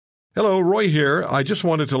Hello, Roy here. I just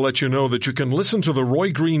wanted to let you know that you can listen to The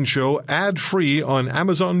Roy Green Show ad-free on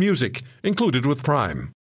Amazon Music, included with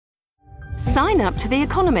Prime. Sign up to The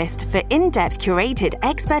Economist for in-depth curated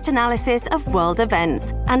expert analysis of world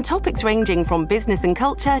events and topics ranging from business and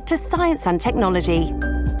culture to science and technology.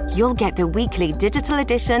 You'll get the weekly digital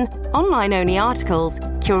edition, online-only articles,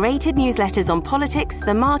 curated newsletters on politics,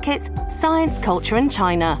 the markets, science, culture and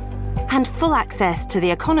China, and full access to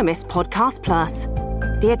The Economist Podcast Plus.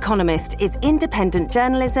 The Economist is independent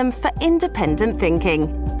journalism for independent thinking.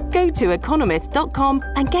 Go to economist.com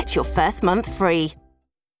and get your first month free.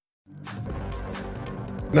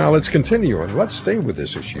 Now let's continue and let's stay with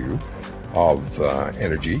this issue of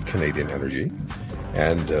energy, Canadian energy.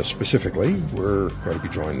 And specifically, we're going to be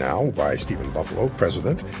joined now by Stephen Buffalo,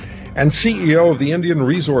 President and CEO of the Indian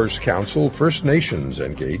Resource Council, First Nations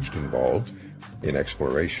involved in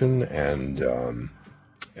exploration and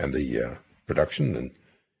the production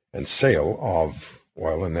and sale of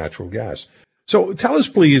oil and natural gas. So tell us,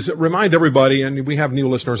 please, remind everybody, and we have new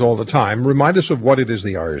listeners all the time, remind us of what it is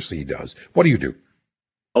the IRC does. What do you do?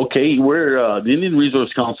 Okay, we're the Indian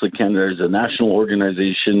Resource Council of Canada is a national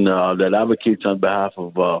organization that advocates on behalf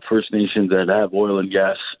of First Nations that have oil and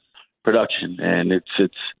gas production, and it's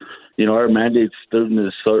our mandate's starting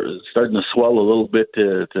to swell a little bit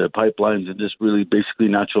to pipelines and just really basically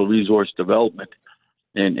natural resource development.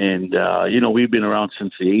 And we've been around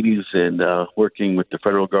since the 80s and working with the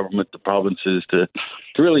federal government, the provinces to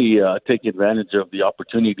really take advantage of the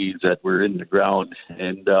opportunities that were in the ground.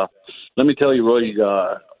 And let me tell you, Roy,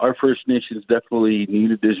 our First Nations definitely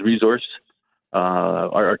needed this resource.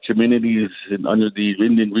 Our communities under the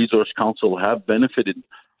Indian Resource Council have benefited.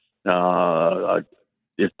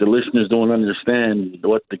 If the listeners don't understand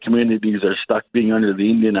what the communities are stuck being under the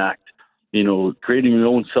Indian Act, creating your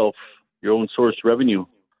own source revenue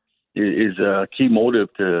is a key motive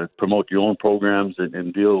to promote your own programs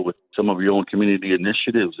and deal with some of your own community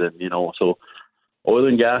initiatives. And, so oil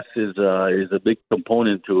and gas is a big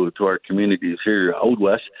component to our communities here out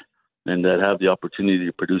west and that have the opportunity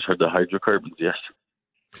to produce the hydrocarbons, yes.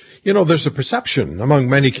 There's a perception among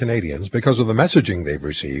many Canadians, because of the messaging they've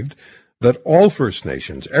received, that all First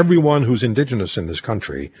Nations, everyone who's Indigenous in this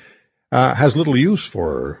country, has little use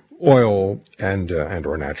for oil and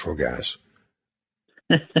or natural gas.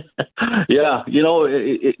 Yeah,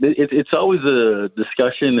 it's always a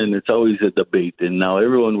discussion and it's always a debate. And now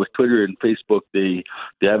everyone with Twitter and Facebook, they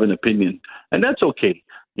have an opinion, and that's okay.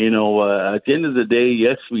 At the end of the day,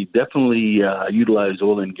 yes, we definitely utilize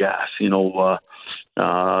oil and gas. And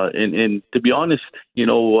to be honest,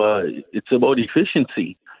 it's about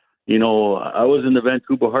efficiency. I was in the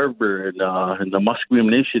Vancouver Harbor in the Musqueam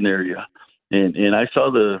Nation area. And I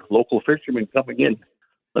saw the local fishermen coming in.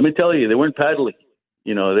 Let me tell you, they weren't paddling.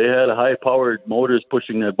 They had high-powered motors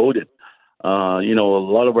pushing that boat in. A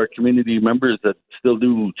lot of our community members that still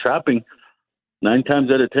do trapping, 9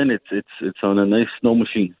 times out of 10, it's on a nice snow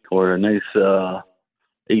machine or a nice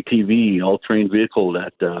ATV, all-terrain vehicle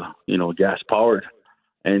that gas-powered.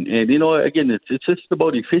 And again, it's just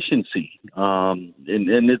about efficiency, and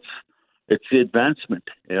it's the advancement.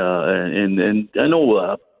 And I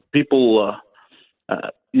know. People,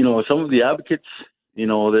 some of the advocates,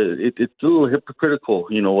 it's a little hypocritical,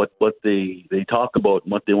 what they talk about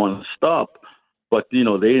and what they want to stop. But, they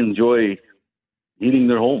enjoy heating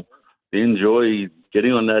their home. They enjoy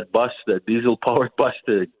getting on that bus, that diesel-powered bus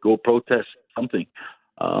to go protest something.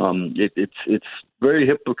 It's very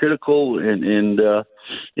hypocritical and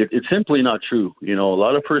it's simply not true. A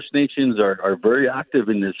lot of First Nations are very active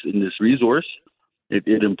in this resource. It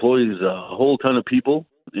employs a whole ton of people.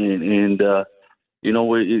 And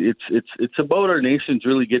it's about our nations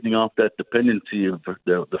really getting off that dependency of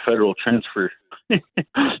the federal transfer,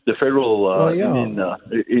 the federal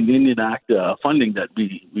Indian Act funding that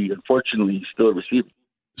we unfortunately still receive.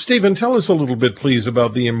 Stephen, tell us a little bit, please,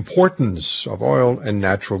 about the importance of oil and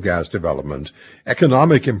natural gas development,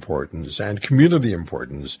 economic importance and community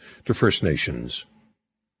importance to First Nations.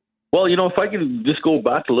 Well, if I can just go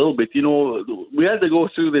back a little bit, we had to go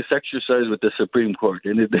through this exercise with the Supreme Court,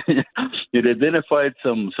 and it identified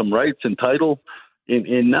some rights and title.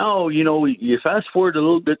 And now, you fast forward a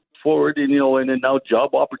little bit forward, and then now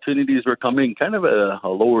job opportunities were coming kind of at a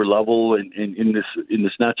lower level in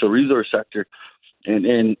this natural resource sector.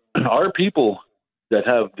 And our people that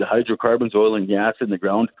have the hydrocarbons, oil and gas in the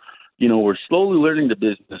ground, we're slowly learning the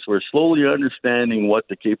business. We're slowly understanding what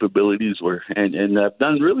the capabilities were, and have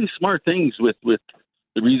done really smart things with the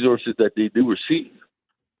resources that they do receive.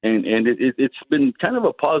 And it's been kind of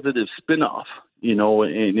a positive spin-off,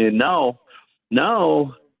 and now,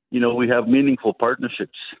 we have meaningful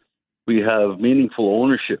partnerships. We have meaningful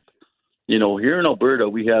ownership. Here in Alberta,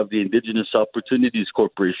 we have the Indigenous Opportunities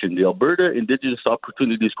Corporation, the Alberta Indigenous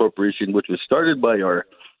Opportunities Corporation, which was started by our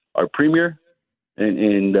Premier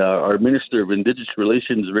and our Minister of Indigenous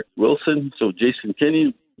Relations, Rick Wilson. So Jason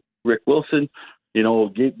Kenney, Rick Wilson,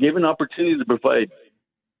 gave an opportunity to provide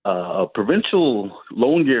a provincial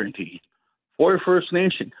loan guarantee for First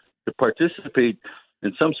Nation to participate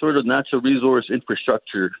in some sort of natural resource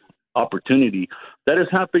infrastructure opportunity that is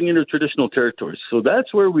happening in the traditional territories. So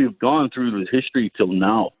that's where we've gone through the history till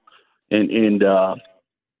now. And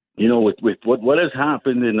with what has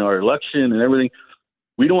happened in our election and everything,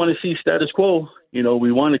 we don't want to see status quo.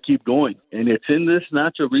 We want to keep going. And it's in this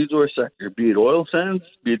natural resource sector, be it oil sands,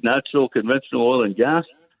 be it natural conventional oil and gas,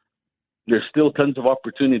 there's still tons of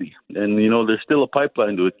opportunity. And, there's still a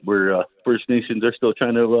pipeline to it where First Nations are still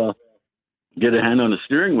trying to get a hand on the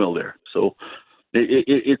steering wheel there. So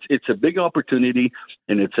it's a big opportunity,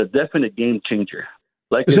 and it's a definite game changer.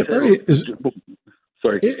 Is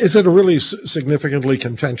it a really significantly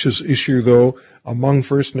contentious issue, though, among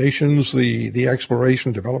First Nations, the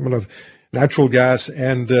exploration, development of natural gas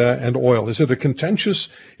and oil? Is it a contentious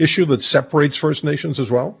issue that separates First Nations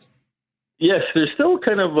as well? Yes, there's still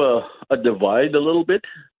kind of a divide a little bit,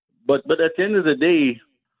 but at the end of the day,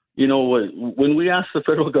 when we ask the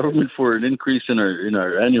federal government for an increase in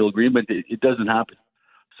our annual agreement, it doesn't happen.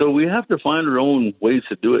 So we have to find our own ways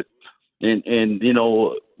to do it, and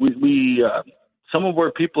we some of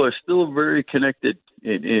our people are still very connected,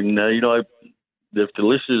 and if the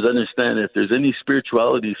listeners understand, if there's any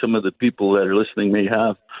spirituality some of the people that are listening may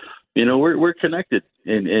have, we're connected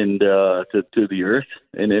and to the earth,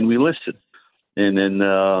 and then we listen. And then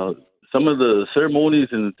some of the ceremonies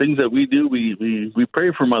and things that we do, we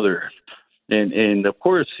pray for Mother Earth. And of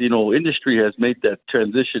course, industry has made that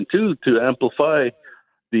transition too to amplify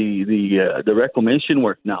the reclamation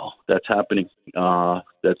work now that's happening,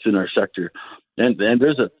 that's in our sector. And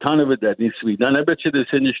there's a ton of it that needs to be done. I bet you this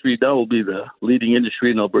industry now will be the leading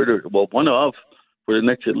industry in Alberta, well, one of, for the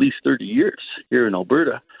next at least 30 years here in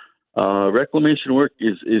Alberta. Reclamation work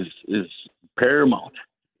is paramount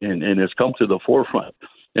and has come to the forefront.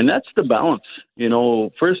 And that's the balance.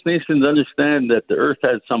 First Nations understand that the earth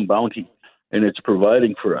has some bounty, and it's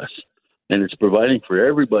providing for us, and it's providing for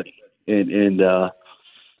everybody. And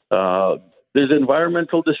there's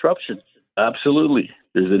environmental disruption. Absolutely.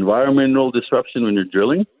 There's environmental disruption when you're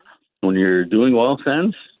drilling, when you're doing oil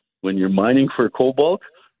sands, when you're mining for cobalt,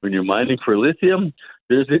 when you're mining for lithium.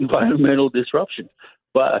 There's environmental disruption.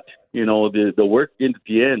 But, the work in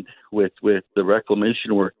the end with the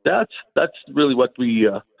reclamation work, that's really what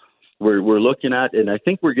we're looking at. And I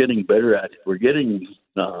think we're getting better at it. We're getting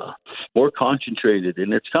more concentrated,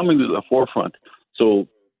 and it's coming to the forefront. So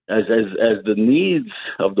as the needs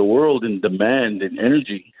of the world and demand and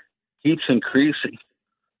energy keeps increasing,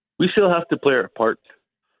 we still have to play our part.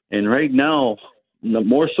 And right now,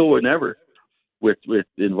 more so than ever, with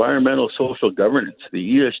environmental social governance, the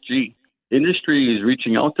ESG, industry is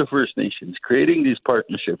reaching out to First Nations, creating these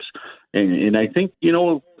partnerships. And I think,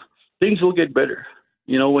 things will get better.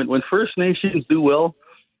 When First Nations do well,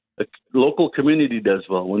 the local community does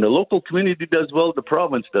well. When the local community does well, the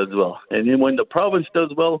province does well. And then when the province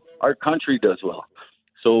does well, our country does well.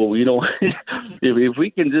 So, if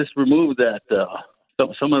we can just remove that,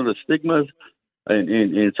 some of the stigmas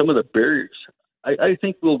and some of the barriers, I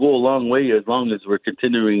think we'll go a long way as long as we're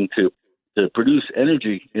continuing to produce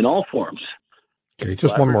energy in all forms. Okay,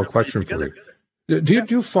 just one more question for you. Do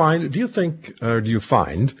you find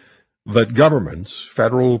that governments,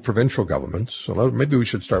 federal, provincial governments, so maybe we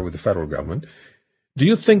should start with the federal government, do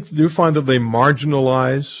you find that they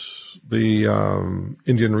marginalize the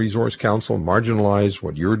Indian Resource Council, marginalize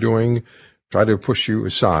what you're doing, try to push you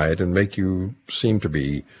aside and make you seem to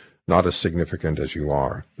be not as significant as you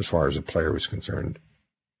are as far as a player is concerned?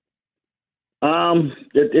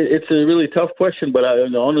 It's a really tough question, but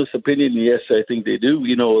in honest opinion, yes, I think they do.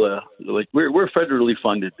 We're federally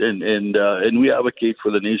funded, and we advocate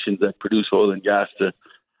for the nations that produce oil and gas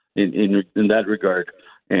in that regard.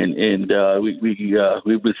 And we've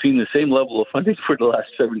been seeing the same level of funding for the last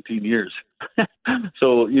 17 years.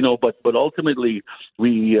 So but ultimately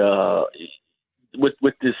we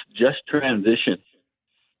with this just transition,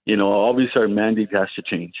 obviously our mandate has to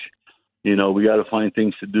change. We got to find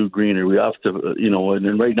things to do greener. We have to, and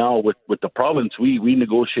then right now with the province, we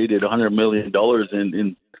negotiated $100 million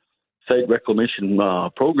in site reclamation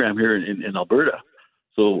program here in Alberta.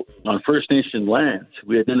 So on First Nation lands,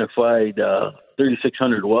 we identified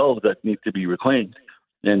 3,600 wells that need to be reclaimed.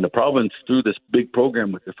 And the province, through this big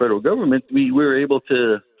program with the federal government, we were able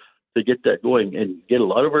to get that going and get a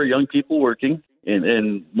lot of our young people working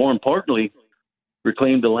and more importantly,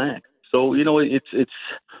 reclaim the land. So, it's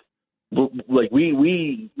like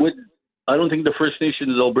we would. I don't think the First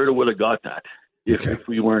Nations of Alberta would have got that if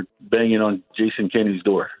we weren't banging on Jason Kenney's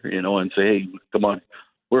door, and say, hey, come on,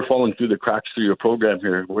 we're falling through the cracks through your program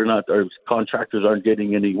here. Our contractors aren't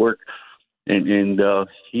getting any work. And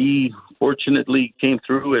he fortunately came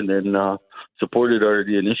through and then supported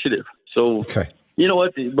the initiative. So, you know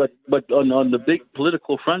what? But on the big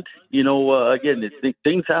political front, again,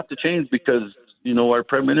 things have to change because, our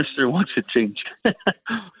Prime Minister wants it changed.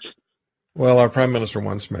 Well, our Prime Minister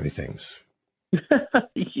wants many things.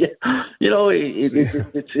 Yeah,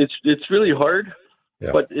 it's really hard.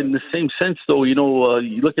 Yeah. But in the same sense, though, you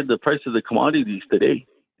look at the price of the commodities today,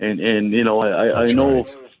 and I know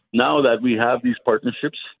right. Now that we have these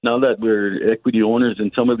partnerships, now that we're equity owners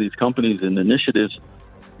in some of these companies and initiatives,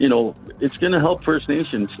 it's going to help First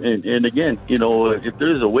Nations. And again, if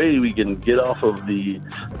there's a way we can get off of the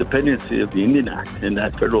dependency of the Indian Act and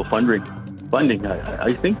that federal funding,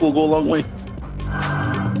 I think we'll go a long way.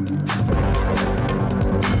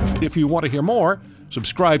 If you want to hear more,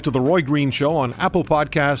 subscribe to The Roy Green Show on Apple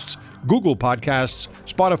Podcasts, Google Podcasts,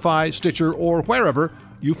 Spotify, Stitcher, or wherever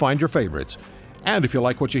you find your favorites. And if you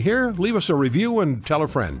like what you hear, leave us a review and tell a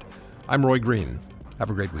friend. I'm Roy Green. Have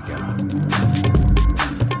a great weekend.